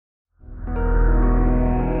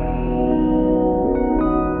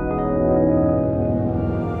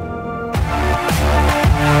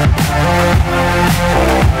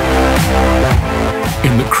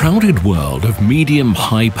crowded world of medium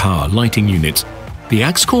high-power lighting units, the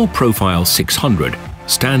AXCOR Profile 600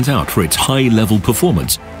 stands out for its high-level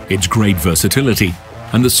performance, its great versatility,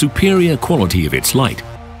 and the superior quality of its light.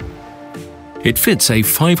 It fits a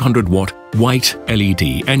 500-watt white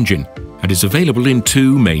LED engine and is available in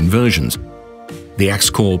two main versions: the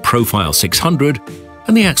AXCOR Profile 600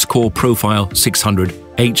 and the AXCOR Profile 600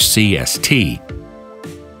 HCST.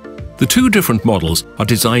 The two different models are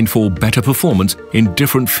designed for better performance in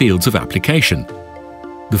different fields of application.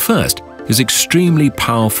 The first is extremely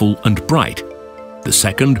powerful and bright, the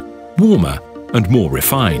second warmer and more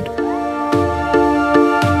refined.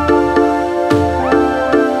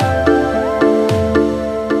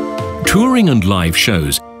 Touring and live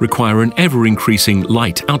shows require an ever-increasing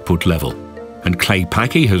light output level, and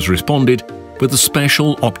Claypaky has responded with a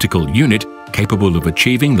special optical unit capable of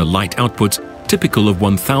achieving the light outputs typical of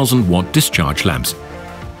 1000-watt discharge lamps.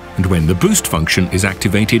 And when the boost function is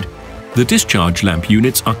activated, the discharge lamp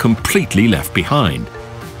units are completely left behind.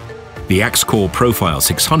 The AXCOR Profile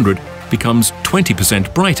 600 becomes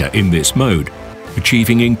 20% brighter in this mode,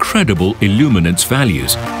 achieving incredible illuminance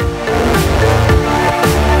values.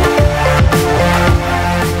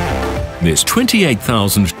 This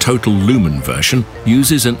 28,000 total lumen version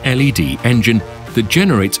uses an LED engine that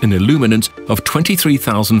generates an illuminance of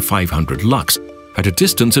 23,500 lux at a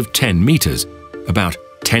distance of 10 meters, about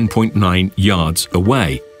 10.9 yards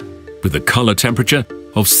away, with a color temperature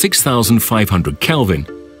of 6,500 Kelvin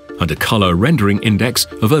and a color rendering index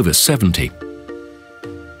of over 70.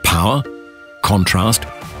 Power, contrast,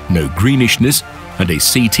 no greenishness, and a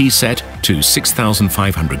CT set to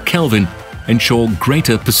 6,500 Kelvin ensure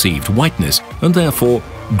greater perceived whiteness and therefore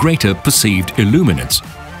greater perceived illuminance.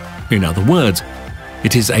 In other words,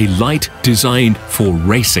 it is a light designed for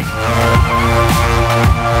racing.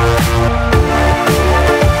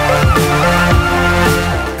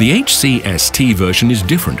 The HCST version is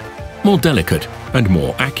different, more delicate and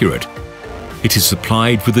more accurate. It is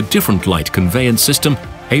supplied with a different light conveyance system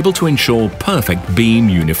able to ensure perfect beam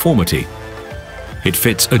uniformity. It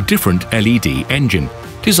fits a different LED engine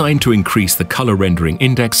designed to increase the color rendering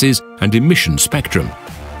indexes and emission spectrum.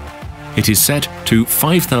 It is set to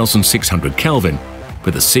 5,600 Kelvin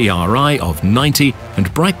with a CRI of 90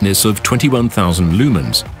 and brightness of 21,000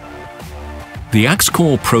 lumens. The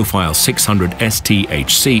AXCOR Profile 600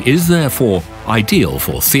 STHC is therefore ideal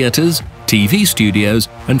for theaters, TV studios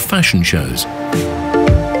and fashion shows.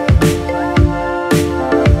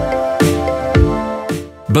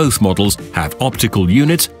 Both models have optical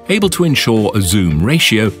units able to ensure a zoom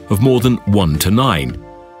ratio of more than 1:9,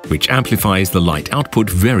 which amplifies the light output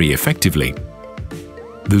very effectively.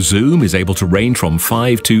 The zoom is able to range from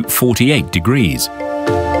 5 to 48 degrees.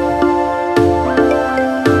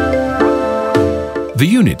 The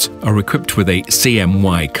units are equipped with a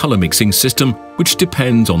CMY color mixing system which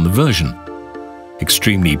depends on the version.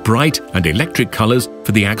 Extremely bright and electric colors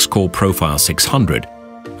for the AXCOR Profile 600,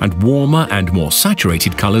 and warmer and more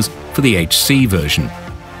saturated colors for the HC version.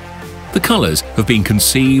 The colors have been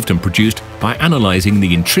conceived and produced by analyzing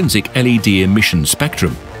the intrinsic LED emission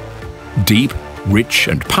spectrum. Deep, rich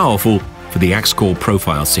and powerful for the AXCOR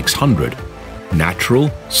Profile 600. Natural,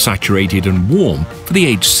 saturated and warm for the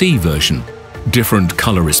HC version. Different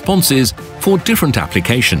color responses for different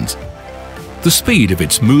applications. The speed of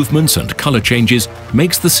its movements and color changes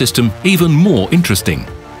makes the system even more interesting.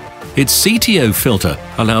 Its CTO filter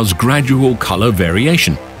allows gradual color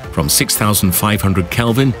variation from 6,500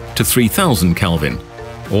 Kelvin to 3,000 Kelvin,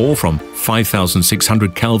 or from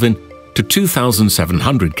 5,600 Kelvin to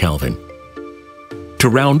 2,700 Kelvin. To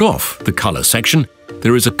round off the color section,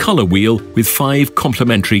 there is a color wheel with 5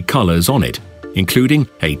 complementary colors on it, including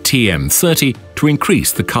a TM30 to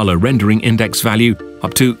increase the color rendering index value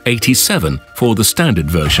up to 87 for the standard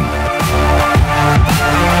version.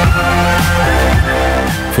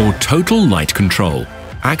 For total light control,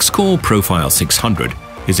 AXCOR Profile 600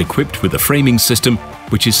 is equipped with a framing system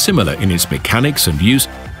which is similar in its mechanics and use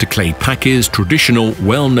to Claypaky's traditional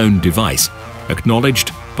well-known device,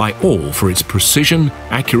 acknowledged by all for its precision,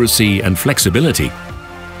 accuracy and flexibility.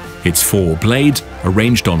 Its 4 blades,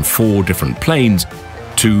 arranged on 4 different planes,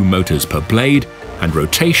 2 motors per blade, and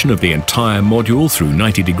rotation of the entire module through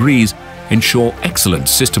 90 degrees ensure excellent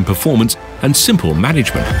system performance and simple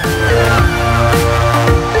management.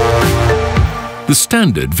 The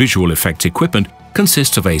standard visual effects equipment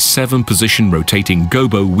consists of a 7-position rotating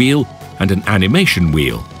gobo wheel and an animation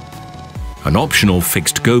wheel. An optional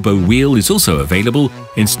fixed gobo wheel is also available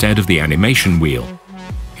instead of the animation wheel.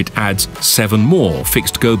 It adds 7 more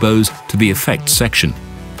fixed gobos to the effects section.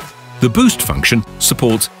 The boost function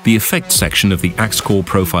supports the effects section of the AXCOR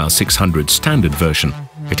Profile 600 standard version,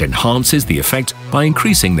 It enhances the effect by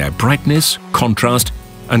increasing their brightness, contrast,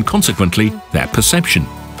 and consequently their perception.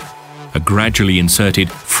 A gradually inserted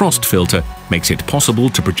frost filter makes it possible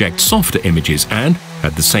to project softer images and,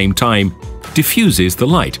 at the same time, diffuses the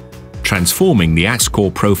light, transforming the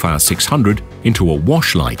AXCOR Profile 600 into a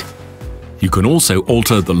wash light. You can also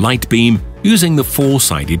alter the light beam using the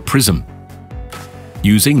 4-sided prism.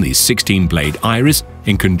 Using the 16-blade iris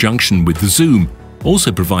in conjunction with the zoom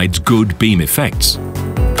also provides good beam effects.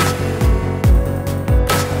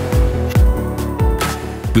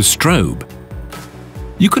 The strobe.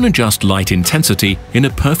 You can adjust light intensity in a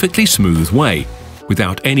perfectly smooth way,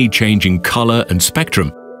 without any change in color and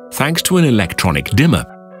spectrum, thanks to an electronic dimmer.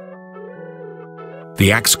 The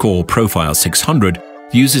AXCOR Profile 600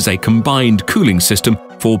 uses a combined cooling system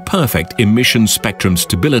for perfect emission spectrum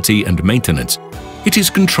stability and maintenance. It is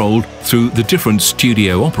controlled through the different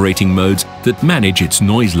studio operating modes that manage its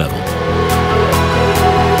noise level.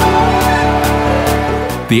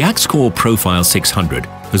 The AXCOR Profile 600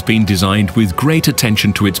 has been designed with great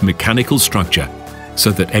attention to its mechanical structure,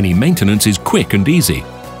 so that any maintenance is quick and easy.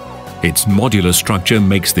 Its modular structure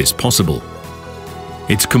makes this possible.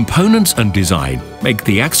 Its components and design make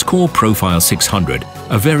the AXCOR Profile 600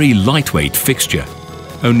 a very lightweight fixture,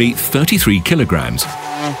 only 33 kilograms.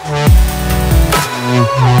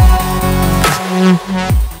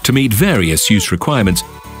 To meet various use requirements,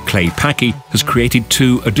 Claypaky has created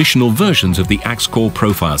 2 additional versions of the AXCOR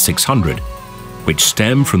Profile 600, which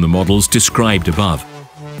stem from the models described above.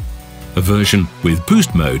 A version with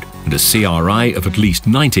boost mode and a CRI of at least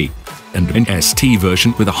 90, and an ST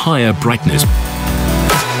version with a higher brightness.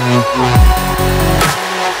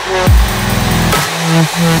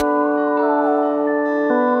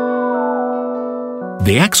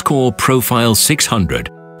 The AXCOR Profile 600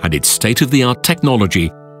 and its state-of-the-art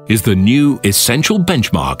technology is the new essential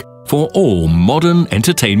benchmark for all modern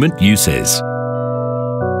entertainment uses.